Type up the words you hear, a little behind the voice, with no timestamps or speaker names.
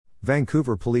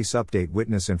Vancouver Police update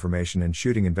witness information in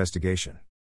shooting investigation.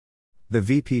 The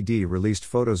VPD released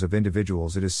photos of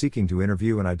individuals it is seeking to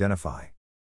interview and identify.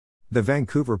 The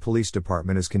Vancouver Police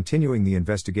Department is continuing the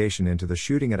investigation into the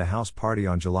shooting at a house party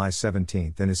on July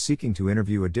 17 and is seeking to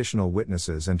interview additional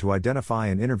witnesses and to identify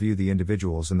and interview the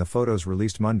individuals in the photos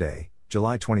released Monday,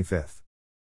 July 25.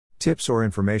 Tips or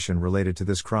information related to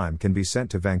this crime can be sent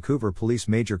to Vancouver Police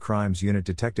Major Crimes Unit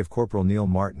Detective Corporal Neil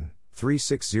Martin,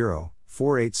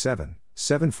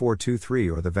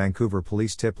 360-487-7423 or the Vancouver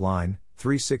Police Tip Line,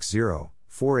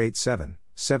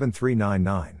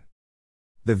 360-487-7399.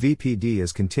 The VPD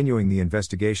is continuing the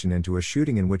investigation into a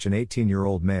shooting in which an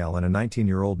 18-year-old male and a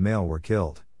 19-year-old male were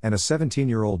killed, and a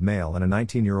 17-year-old male and a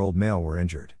 19-year-old male were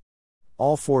injured.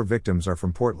 All 4 victims are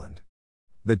from Portland.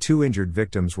 The 2 injured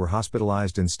victims were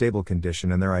hospitalized in stable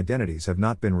condition and their identities have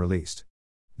not been released.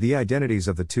 The identities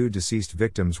of the 2 deceased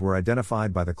victims were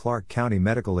identified by the Clark County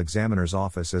Medical Examiner's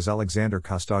Office as Alexander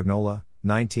Costagnola,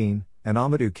 19, and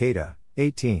Amadou Keita,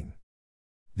 18.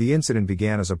 The incident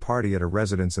began as a party at a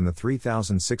residence in the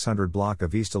 3600 block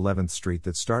of East 11th Street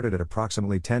that started at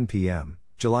approximately 10 p.m.,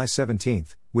 July 17,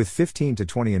 with 15 to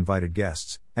 20 invited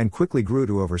guests, and quickly grew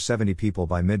to over 70 people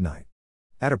by midnight.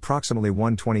 At approximately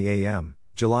 1:20 a.m.,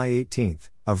 July 18,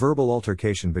 a verbal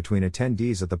altercation between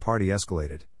attendees at the party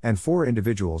escalated, and 4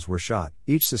 individuals were shot,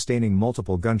 each sustaining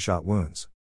multiple gunshot wounds.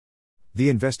 The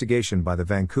investigation by the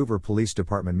Vancouver Police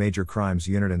Department Major Crimes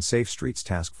Unit and Safe Streets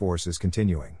Task Force is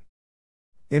continuing.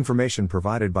 Information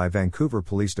provided by Vancouver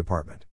Police Department.